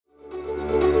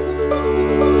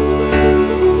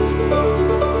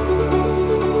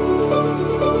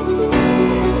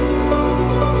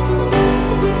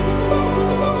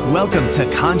Welcome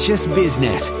to Conscious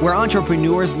Business, where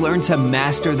entrepreneurs learn to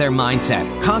master their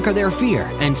mindset, conquer their fear,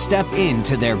 and step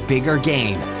into their bigger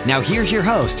game. Now here's your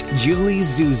host, Julie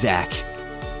Zuzak.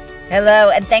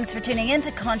 Hello, and thanks for tuning in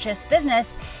to Conscious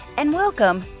Business, and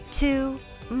welcome to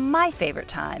my favorite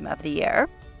time of the year.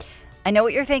 I know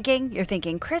what you're thinking. You're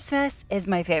thinking Christmas is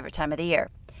my favorite time of the year.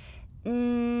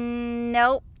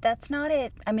 Nope, that's not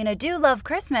it. I mean, I do love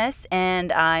Christmas,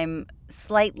 and I'm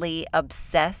slightly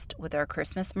obsessed with our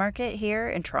Christmas market here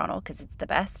in Toronto because it's the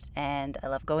best, and I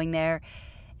love going there,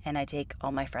 and I take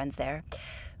all my friends there.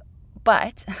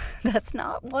 But that's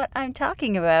not what I'm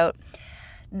talking about.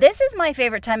 This is my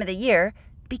favorite time of the year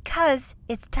because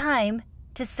it's time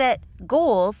to set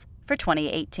goals for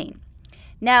 2018.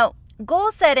 Now,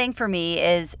 goal setting for me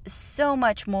is so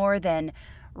much more than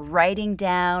writing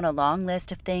down a long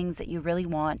list of things that you really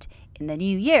want in the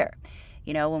new year.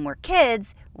 You know, when we're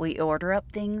kids, we order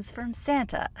up things from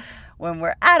Santa. When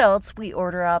we're adults, we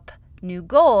order up new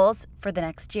goals for the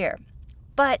next year.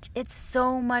 But it's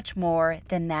so much more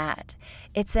than that.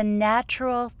 It's a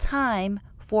natural time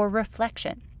for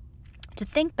reflection, to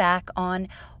think back on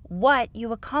what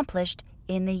you accomplished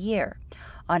in the year,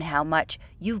 on how much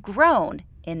you've grown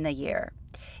in the year.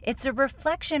 It's a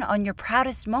reflection on your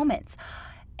proudest moments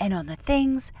and on the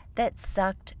things that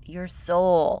sucked your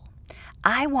soul.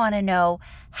 I want to know,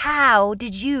 how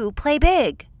did you play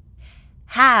big?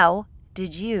 How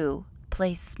did you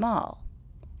play small?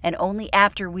 And only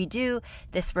after we do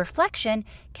this reflection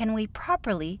can we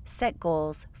properly set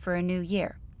goals for a new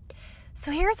year. So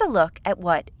here's a look at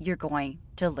what you're going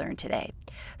to learn today.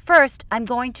 First, I'm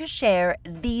going to share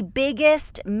the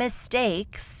biggest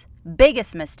mistakes that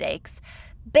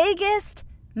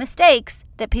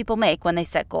people make when they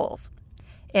set goals.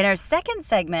 In our second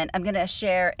segment, I'm going to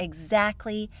share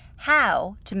exactly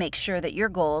how to make sure that your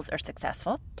goals are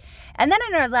successful. And then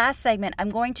in our last segment, I'm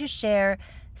going to share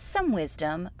some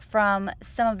wisdom from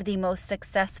some of the most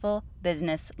successful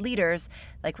business leaders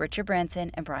like Richard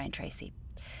Branson and Brian Tracy.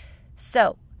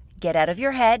 So get out of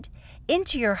your head,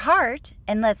 into your heart,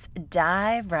 and let's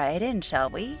dive right in, shall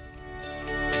we?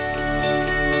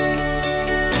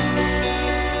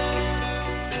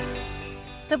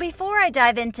 So before I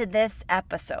dive into this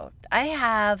episode, I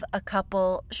have a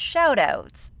couple shout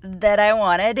outs that I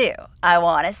want to do. I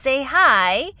want to say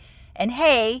hi and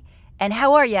hey and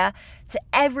how are ya to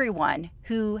everyone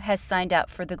who has signed up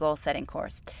for the goal setting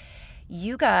course.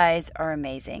 You guys are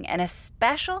amazing, and a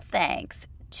special thanks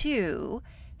to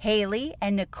Haley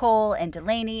and Nicole and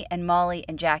Delaney and Molly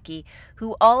and Jackie,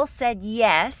 who all said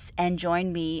yes and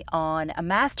joined me on a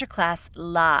masterclass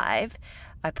live.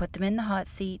 I put them in the hot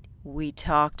seat. We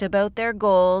talked about their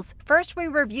goals. First, we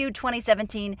reviewed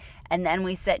 2017, and then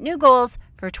we set new goals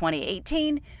for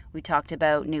 2018. We talked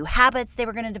about new habits they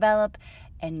were going to develop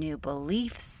and new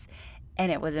beliefs,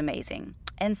 and it was amazing.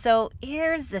 And so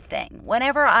here's the thing.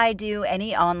 Whenever I do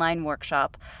any online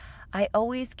workshop, I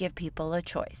always give people a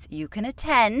choice. You can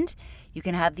attend. You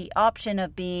can have the option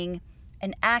of being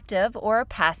an active or a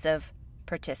passive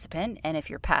participant. And if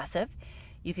you're passive,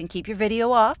 you can keep your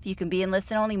video off. You can be in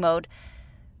listen-only mode.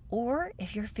 Or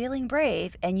if you're feeling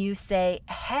brave and you say,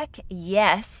 heck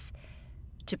yes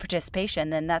to participation,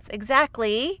 then that's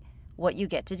exactly what you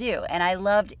get to do. And I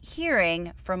loved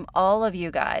hearing from all of you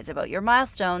guys about your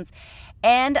milestones.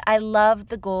 And I love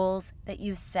the goals that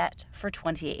you set for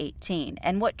 2018.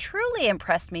 And what truly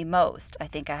impressed me most, I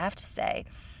think I have to say,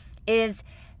 is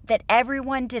that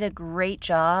everyone did a great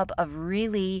job of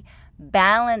really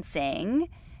balancing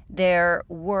their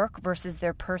work versus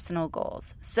their personal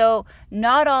goals. So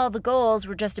not all the goals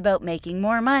were just about making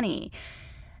more money.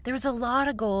 There was a lot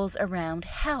of goals around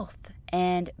health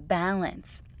and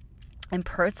balance and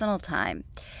personal time.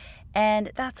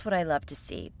 And that's what I love to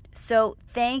see. So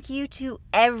thank you to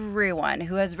everyone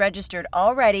who has registered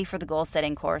already for the goal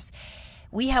setting course.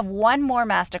 We have one more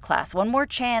masterclass, one more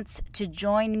chance to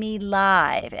join me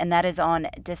live, and that is on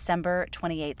December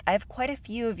 28th. I have quite a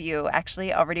few of you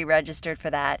actually already registered for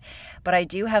that, but I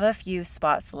do have a few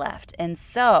spots left. And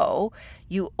so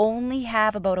you only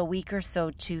have about a week or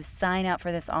so to sign up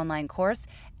for this online course,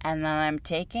 and then I'm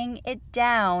taking it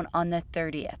down on the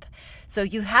 30th. So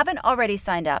if you haven't already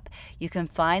signed up, you can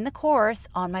find the course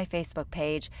on my Facebook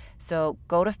page. So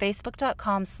go to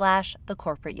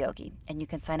facebook.com/thecorporateyogi and you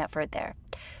can sign up for it there.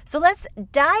 So let's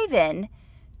dive in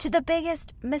to the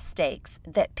biggest mistakes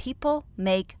that people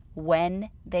make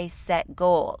when they set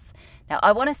goals. Now,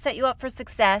 I want to set you up for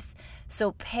success,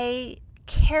 so pay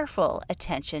careful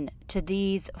attention to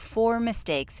these 4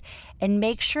 mistakes and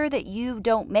make sure that you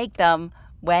don't make them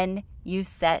when you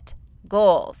set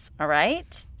goals, all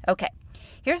right? Okay,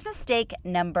 here's mistake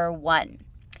number 1.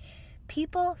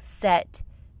 people set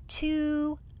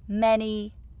too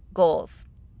many goals.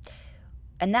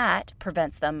 And that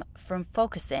prevents them from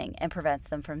focusing and prevents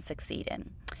them from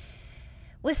succeeding.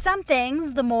 With some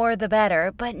things, the more the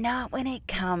better, but not when it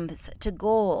comes to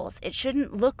goals. It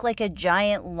shouldn't look like a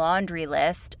giant laundry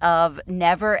list of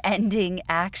never-ending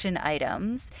action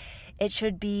items. It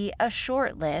should be a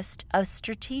short list of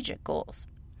strategic goals.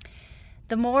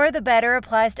 The more the better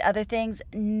applies to other things,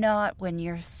 not when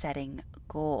you're setting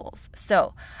goals.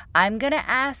 So I'm going to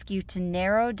ask you to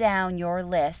narrow down your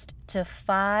list to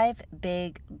 5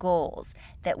 big goals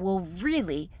that will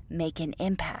really make an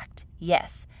impact.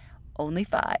 Yes, only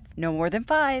 5, no more than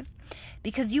 5,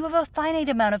 because you have a finite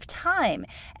amount of time,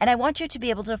 and I want you to be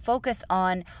able to focus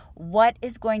on what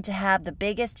is going to have the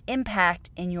biggest impact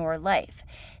in your life.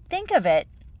 Think of it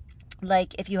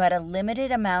like if you had a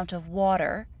limited amount of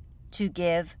water to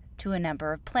give to a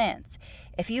number of plants.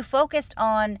 If you focused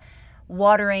on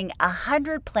watering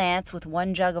 100 plants with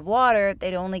 1 jug of water,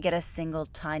 they'd only get a single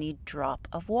tiny drop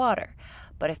of water.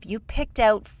 But if you picked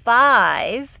out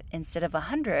 5 instead of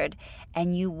 100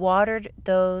 and you watered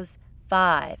those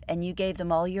 5 and you gave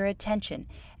them all your attention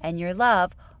and your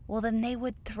love, well, then they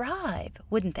would thrive,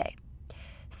 wouldn't they?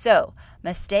 So,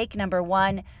 mistake number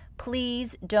 1,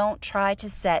 please don't try to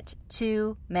set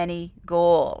too many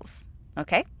goals.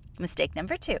 Okay? Mistake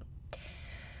number 2.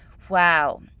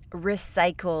 Wow,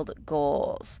 recycled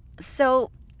goals.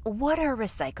 So, what are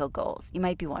recycled goals? You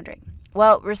might be wondering.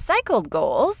 Well, recycled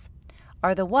goals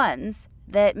are the ones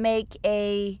that make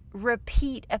a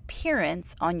repeat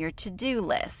appearance on your to-do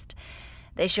list.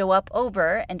 They show up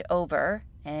over and over,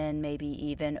 and maybe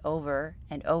even over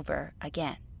and over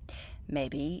again.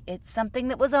 Maybe it's something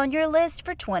that was on your list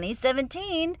for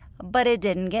 2017, but it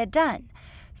didn't get done.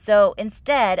 So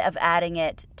instead of adding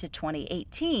it to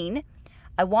 2018,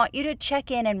 I want you to check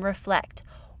in and reflect.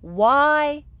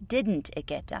 Why didn't it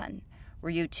get done? Were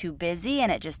you too busy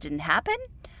and it just didn't happen?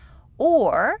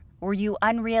 Or were you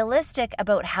unrealistic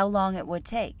about how long it would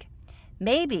take?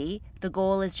 Maybe the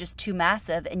goal is just too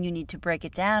massive and you need to break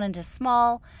it down into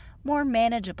small, more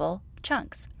manageable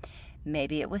chunks.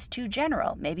 Maybe it was too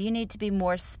general. Maybe you need to be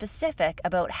more specific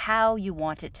about how you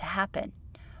want it to happen.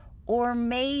 Or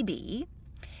maybe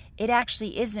it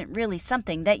actually isn't really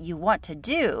something that you want to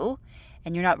do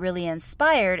and you're not really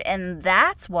inspired, and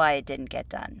that's why it didn't get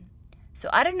done. So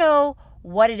I don't know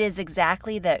what it is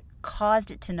exactly that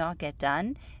caused it to not get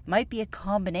done. It might be a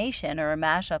combination or a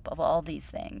mashup of all these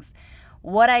things.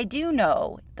 What I do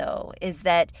know, though, is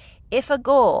that if a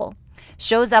goal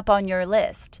shows up on your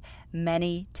list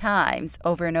many times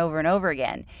over and over and over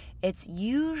again, it's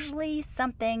usually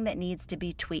something that needs to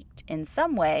be tweaked in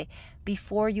some way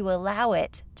before you allow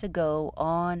it to go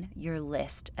on your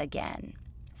list again.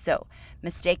 So,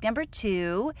 mistake number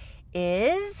 2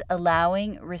 is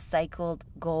allowing recycled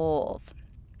goals.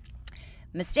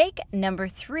 Mistake number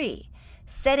 3,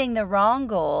 setting the wrong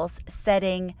goals,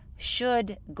 setting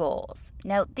should goals.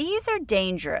 Now, these are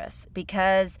dangerous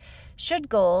because should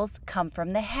goals come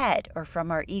from the head or from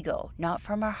our ego, not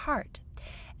from our heart.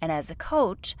 And as a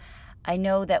coach, I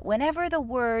know that whenever the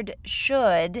word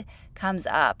should comes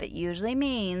up, it usually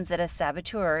means that a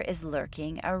saboteur is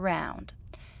lurking around.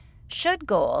 Should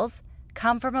goals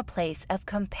come from a place of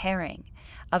comparing,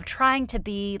 of trying to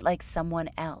be like someone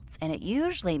else. And it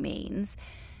usually means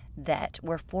that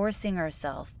we're forcing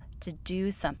ourselves to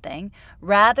do something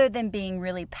rather than being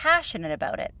really passionate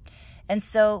about it. And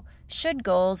so should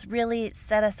goals really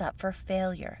set us up for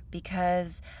failure,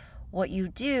 because what you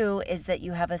do is that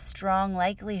you have a strong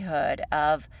likelihood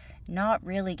of not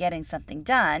really getting something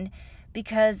done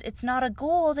because it's not a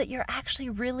goal that you're actually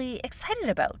really excited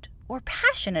about or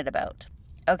passionate about.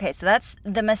 Okay, so that's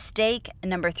the mistake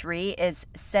number 3, is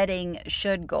setting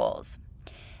should goals.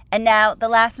 And now the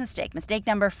last mistake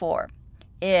number 4,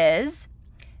 is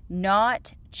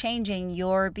not changing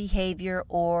your behavior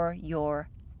or your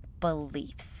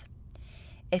beliefs.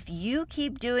 If you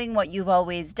keep doing what you've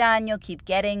always done, you'll keep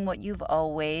getting what you've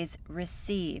always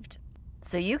received.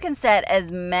 So you can set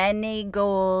as many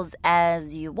goals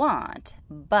as you want,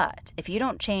 but if you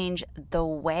don't change the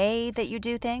way that you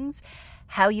do things,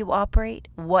 how you operate,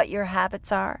 what your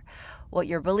habits are, what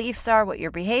your beliefs are, what your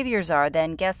behaviors are,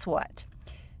 then guess what?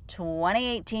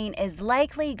 2018 is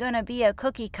likely going to be a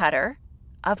cookie cutter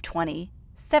of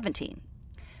 2017.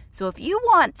 So if you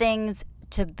want things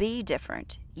to be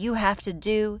different, you have to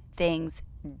do things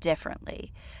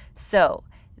differently. So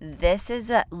this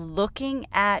is looking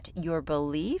at your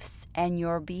beliefs and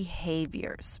your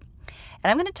behaviors. And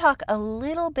I'm going to talk a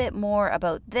little bit more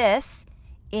about this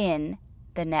in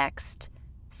the next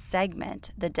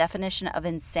segment, the definition of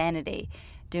insanity,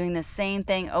 doing the same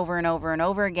thing over and over and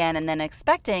over again, and then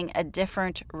expecting a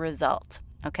different result.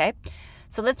 Okay?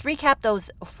 So let's recap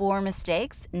those 4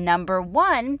 mistakes. Number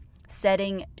 1,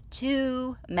 setting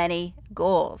too many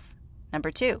goals.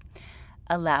 Number 2,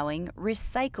 allowing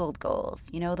recycled goals.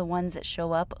 You know, the ones that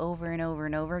show up over and over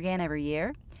and over again every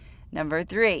year. Number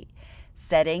 3,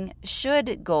 setting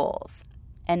should goals.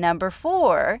 And number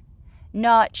 4,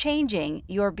 not changing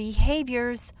your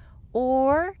behaviors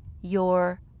or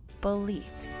your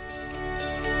beliefs.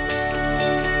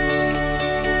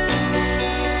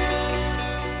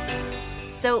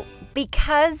 So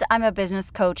because I'm a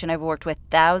business coach and I've worked with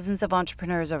thousands of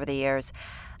entrepreneurs over the years,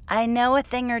 I know a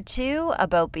thing or two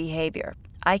about behavior.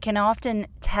 I can often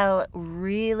tell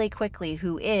really quickly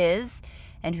who is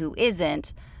and who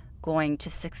isn't going to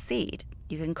succeed.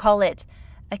 You can call it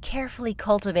a carefully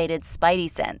cultivated spidey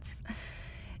sense.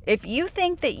 If you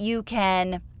think that you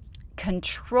can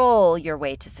control your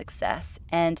way to success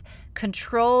and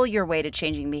control your way to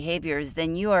changing behaviors,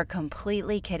 then you are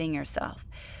completely kidding yourself.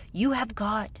 You have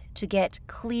got to get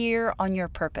clear on your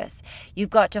purpose. You've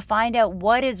got to find out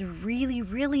what is really,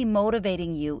 really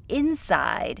motivating you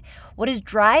inside, what is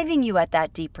driving you at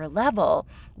that deeper level,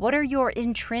 what are your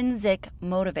intrinsic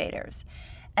motivators.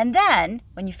 And then,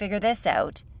 when you figure this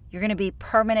out, you're going to be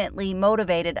permanently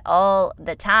motivated all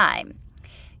the time.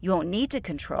 You won't need to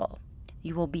control.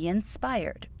 You will be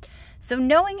inspired. So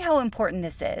knowing how important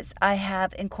this is, I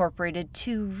have incorporated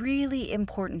 2 really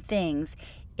important things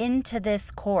into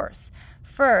this course.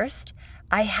 First,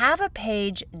 I have a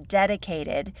page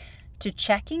dedicated to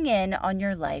checking in on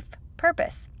your life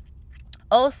purpose,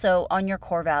 also on your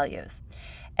core values.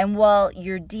 And while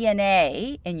your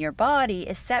DNA in your body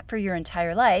is set for your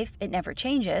entire life, it never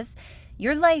changes,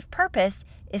 your life purpose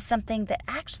is something that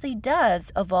actually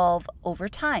does evolve over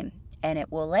time, and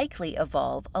it will likely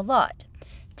evolve a lot.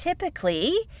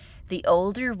 Typically, the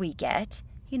older we get,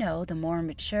 the more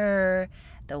mature,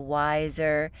 the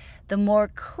wiser, the more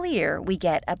clear we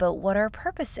get about what our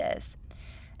purpose is.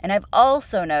 And I've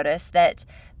also noticed that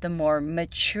the more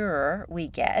mature we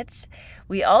get,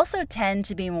 we also tend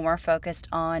to be more focused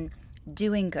on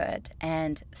doing good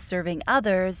and serving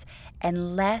others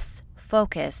and less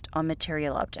focused on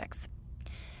material objects.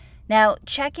 Now,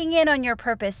 checking in on your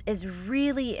purpose is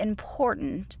really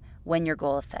important when you're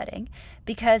goal setting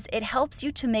because it helps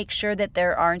you to make sure that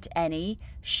there aren't any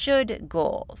should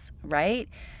goals, right?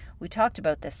 We talked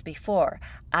about this before.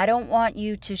 I don't want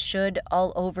you to should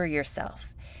all over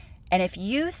yourself. And if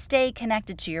you stay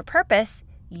connected to your purpose,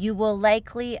 you will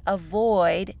likely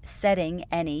avoid setting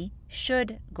any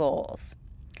should goals.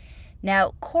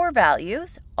 Now, core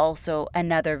values, also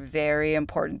another very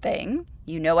important thing.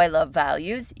 I love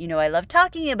values. I love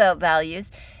talking about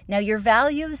values. Now, your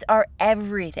values are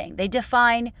everything. They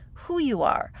define who you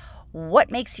are,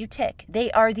 what makes you tick. They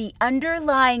are the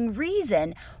underlying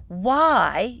reason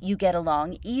why you get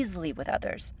along easily with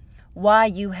others, why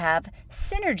you have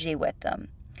synergy with them.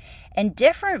 And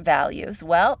different values,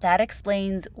 well, that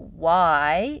explains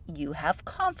why you have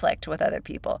conflict with other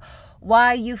people,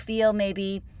 why you feel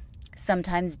maybe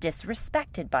sometimes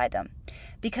disrespected by them.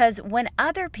 Because when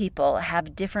other people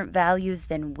have different values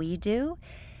than we do,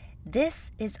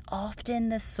 this is often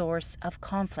the source of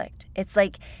conflict. It's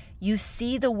like you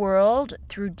see the world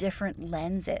through different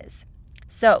lenses.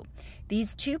 So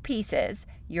these 2 pieces,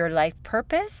 your life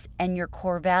purpose and your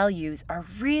core values, are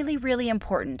really, really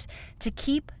important to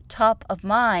keep top of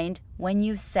mind when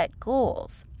you set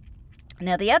goals.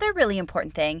 Now, the other really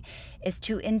important thing is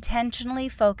to intentionally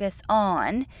focus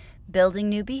on building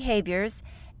new behaviors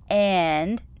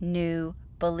and new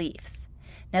beliefs.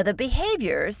 Now, the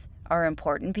behaviors are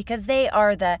important because they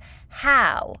are the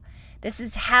how. This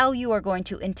is how you are going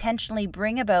to intentionally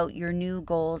bring about your new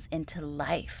goals into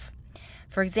life.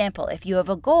 For example, if you have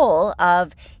a goal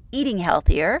of eating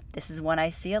healthier, this is one I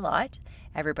see a lot.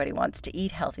 Everybody wants to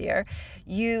eat healthier.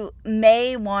 You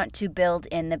may want to build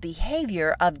in the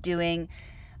behavior of doing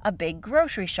a big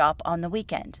grocery shop on the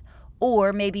weekend,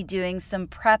 or maybe doing some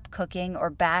prep cooking or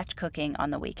batch cooking on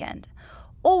the weekend,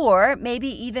 or maybe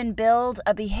even build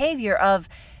a behavior of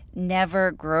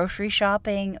never grocery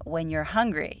shopping when you're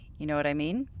hungry. You know what I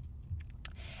mean?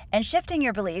 And shifting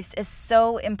your beliefs is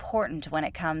so important when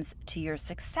it comes to your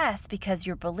success because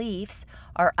your beliefs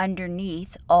are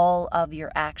underneath all of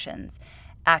your actions.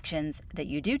 Actions that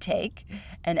you do take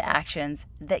and actions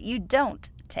that you don't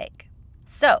take.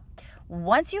 So,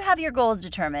 once you have your goals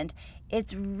determined,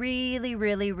 it's really,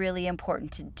 really, really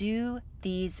important to do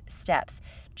these steps.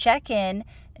 Check in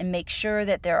and make sure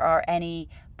that there are any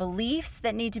beliefs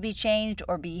that need to be changed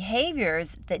or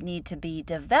behaviors that need to be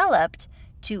developed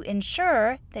to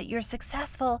ensure that you're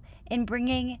successful in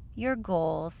bringing your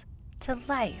goals to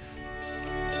life.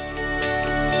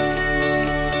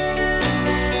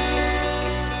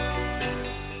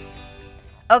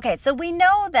 Okay, so we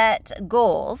know that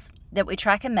goals that we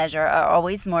track and measure are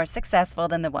always more successful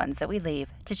than the ones that we leave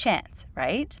to chance,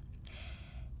 right?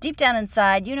 Deep down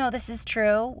inside, you know this is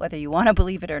true. Whether you want to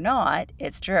believe it or not,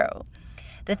 it's true.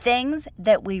 The things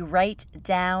that we write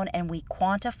down and we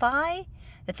quantify,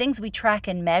 the things we track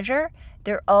and measure,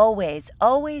 they're always,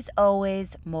 always,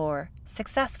 always more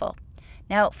successful.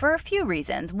 Now, for a few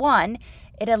reasons. One,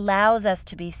 it allows us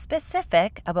to be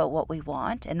specific about what we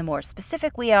want, and the more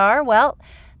specific we are, well,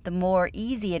 the more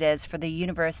easy it is for the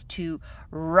universe to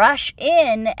rush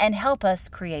in and help us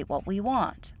create what we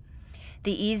want.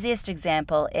 The easiest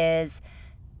example is,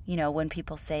 when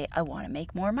people say, I want to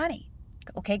make more money.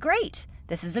 Okay, great.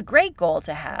 This is a great goal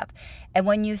to have. And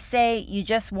when you say you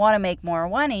just want to make more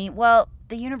money, well,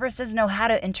 the universe doesn't know how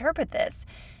to interpret this.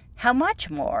 How much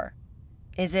more?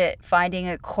 Is it finding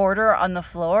a quarter on the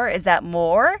floor? Is that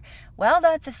more? Well,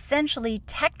 that's essentially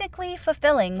technically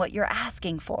fulfilling what you're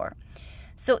asking for.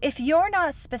 So if you're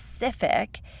not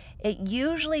specific, it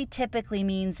usually typically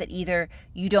means that either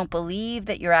you don't believe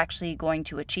that you're actually going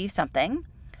to achieve something,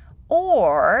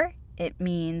 or it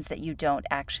means that you don't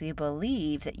actually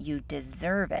believe that you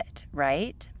deserve it,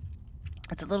 right?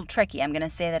 It's a little tricky. I'm going to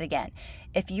say that again.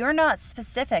 If you're not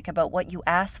specific about what you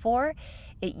ask for,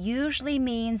 it usually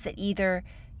means that either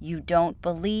you don't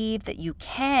believe that you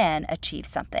can achieve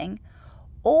something,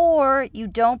 or you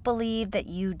don't believe that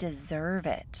you deserve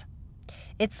it.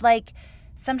 It's like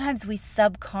sometimes we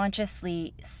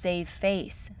subconsciously save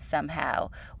face somehow.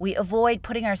 We avoid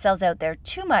putting ourselves out there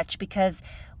too much because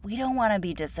we don't want to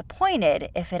be disappointed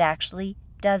if it actually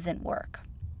doesn't work.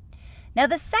 Now,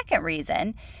 the second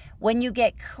reason, when you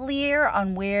get clear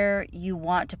on where you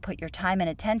want to put your time and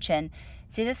attention,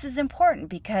 see, this is important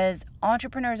because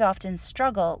entrepreneurs often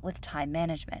struggle with time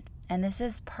management. And this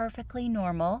is perfectly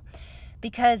normal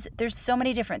because there's so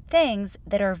many different things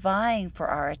that are vying for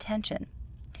our attention.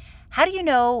 How do you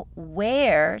know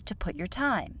where to put your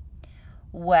time?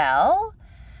 Well,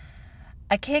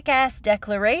 a kick-ass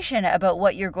declaration about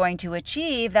what you're going to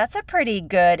achieve, that's a pretty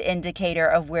good indicator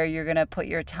of where you're going to put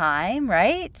your time,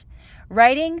 right?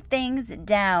 Writing things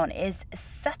down is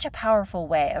such a powerful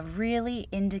way of really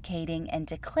indicating and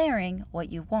declaring what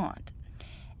you want.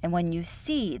 And when you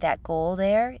see that goal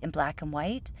there in black and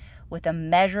white with a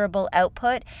measurable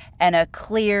output and a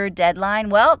clear deadline,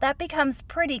 well, that becomes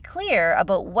pretty clear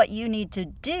about what you need to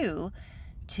do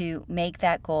to make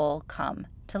that goal come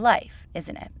to life,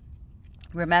 isn't it?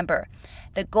 Remember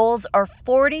that goals are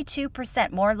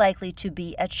 42% more likely to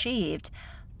be achieved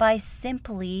by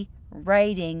simply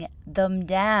writing them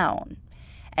down.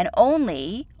 And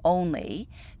only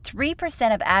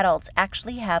 3% of adults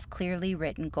actually have clearly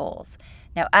written goals.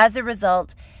 Now, as a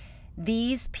result,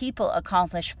 these people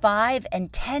accomplish 5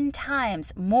 and 10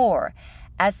 times more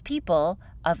as people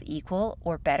of equal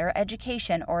or better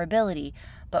education or ability,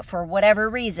 but for whatever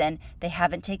reason, they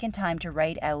haven't taken time to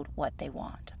write out what they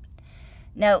want.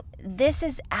 Now, this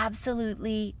is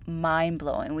absolutely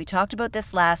mind-blowing. We talked about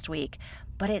this last week,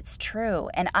 but it's true.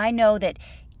 And I know that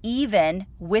even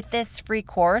with this free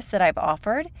course that I've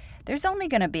offered, there's only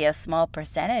going to be a small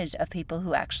percentage of people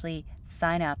who actually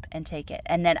sign up and take it.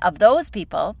 And then of those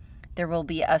people, there will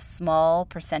be a small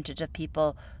percentage of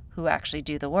people who actually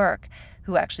do the work,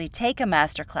 who actually take a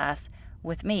masterclass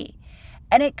with me.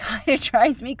 And it kind of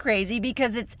drives me crazy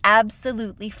because it's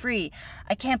absolutely free.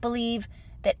 I can't believe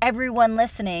that everyone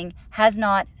listening has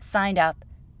not signed up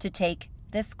to take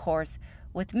this course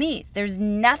with me. There's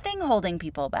nothing holding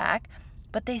people back,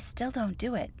 but they still don't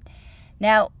do it.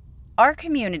 Now, our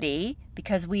community,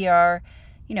 because we are,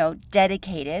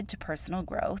 dedicated to personal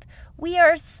growth, we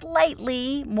are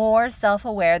slightly more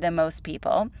self-aware than most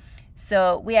people.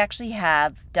 So we actually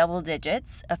have double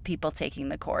digits of people taking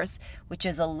the course, which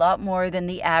is a lot more than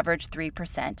the average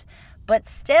 3%. But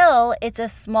still, it's a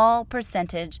small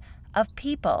percentage of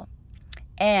people.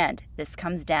 And this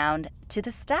comes down to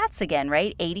the stats again,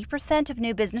 right? 80% of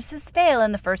new businesses fail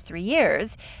in the first 3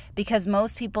 years because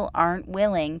most people aren't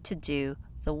willing to do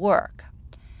the work.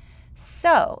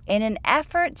 So, in an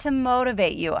effort to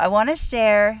motivate you, I want to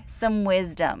share some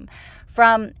wisdom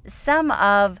from some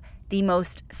of the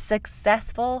most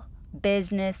successful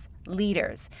business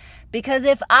leaders. Because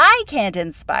if I can't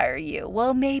inspire you,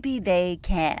 well, maybe they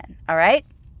can, all right?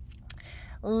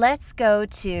 Let's go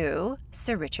to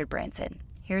Sir Richard Branson.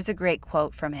 Here's a great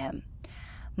quote from him.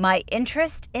 "My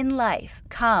interest in life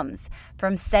comes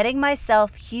from setting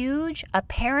myself huge,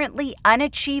 apparently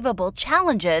unachievable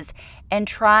challenges and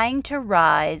trying to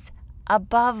rise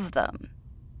above them.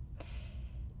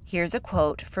 Here's a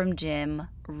quote from Jim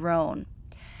Rohn.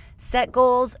 Set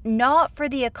goals not for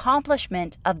the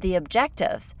accomplishment of the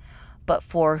objectives, but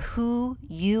for who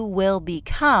you will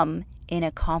become in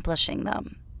accomplishing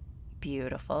them.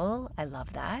 Beautiful. I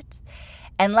love that.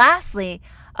 And lastly,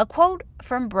 a quote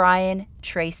from Brian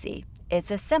Tracy.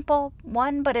 It's a simple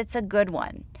one, but it's a good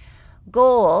one.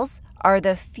 Goals are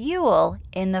the fuel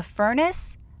in the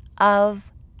furnace of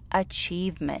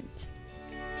achievement.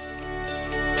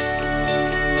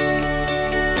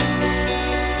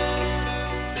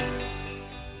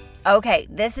 Okay,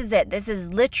 this is it. This is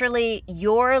literally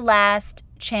your last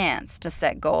chance to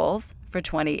set goals for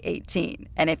 2018.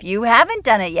 And if you haven't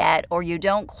done it yet, or you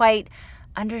don't quite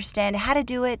understand how to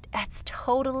do it, that's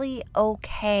totally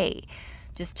okay.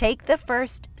 Just take the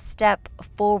first step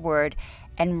forward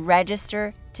and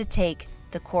register to take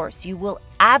the course. You will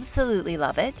absolutely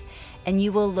love it, and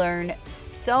you will learn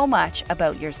so much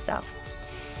about yourself.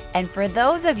 And for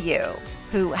those of you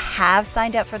who have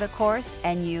signed up for the course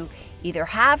and you either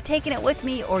have taken it with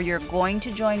me or you're going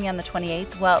to join me on the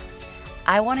 28th, well,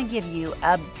 I want to give you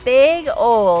a big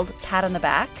old pat on the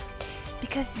back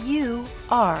because you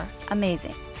are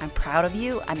amazing. I'm proud of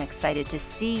you. I'm excited to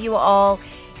see you all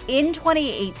in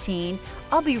 2018.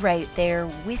 I'll be right there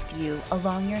with you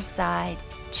along your side,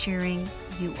 cheering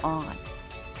you on.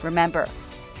 Remember,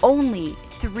 only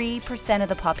 3% of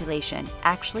the population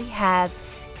actually has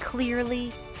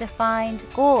clearly defined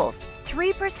goals.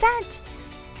 3%.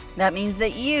 That means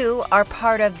that you are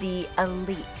part of the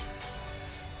elite.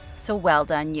 So well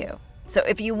done, you. So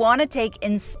if you want to take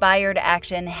inspired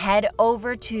action, head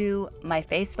over to my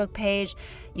Facebook page.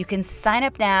 You can sign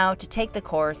up now to take the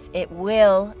course. It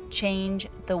will change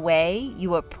the way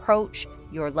you approach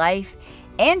your life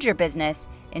and your business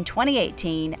in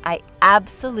 2018. I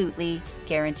absolutely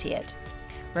guarantee it.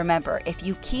 Remember, if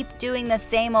you keep doing the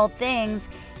same old things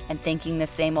and thinking the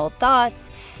same old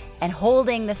thoughts and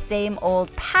holding the same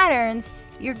old patterns,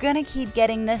 you're going to keep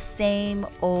getting the same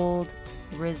old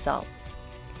results.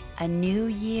 A new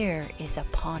year is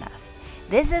upon us.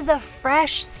 This is a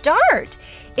fresh start.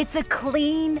 It's a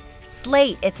clean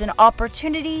slate. It's an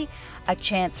opportunity, a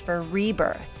chance for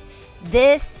rebirth.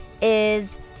 This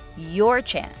is your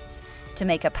chance to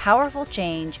make a powerful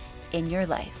change in your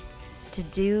life, to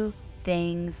do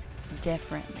things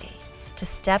differently, to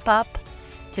step up,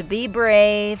 to be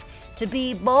brave, to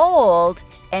be bold,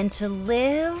 and to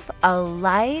live a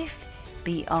life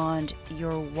beyond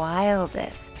your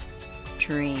wildest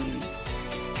dreams.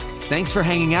 Thanks for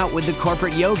hanging out with the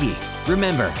Corporate Yogi.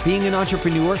 Remember, being an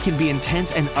entrepreneur can be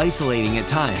intense and isolating at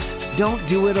times. Don't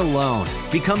do it alone.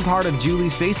 Become part of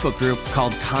Julie's Facebook group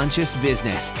called Conscious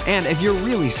Business. And if you're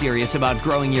really serious about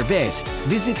growing your biz,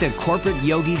 visit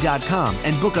thecorporateyogi.com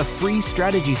and book a free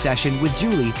strategy session with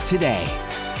Julie today.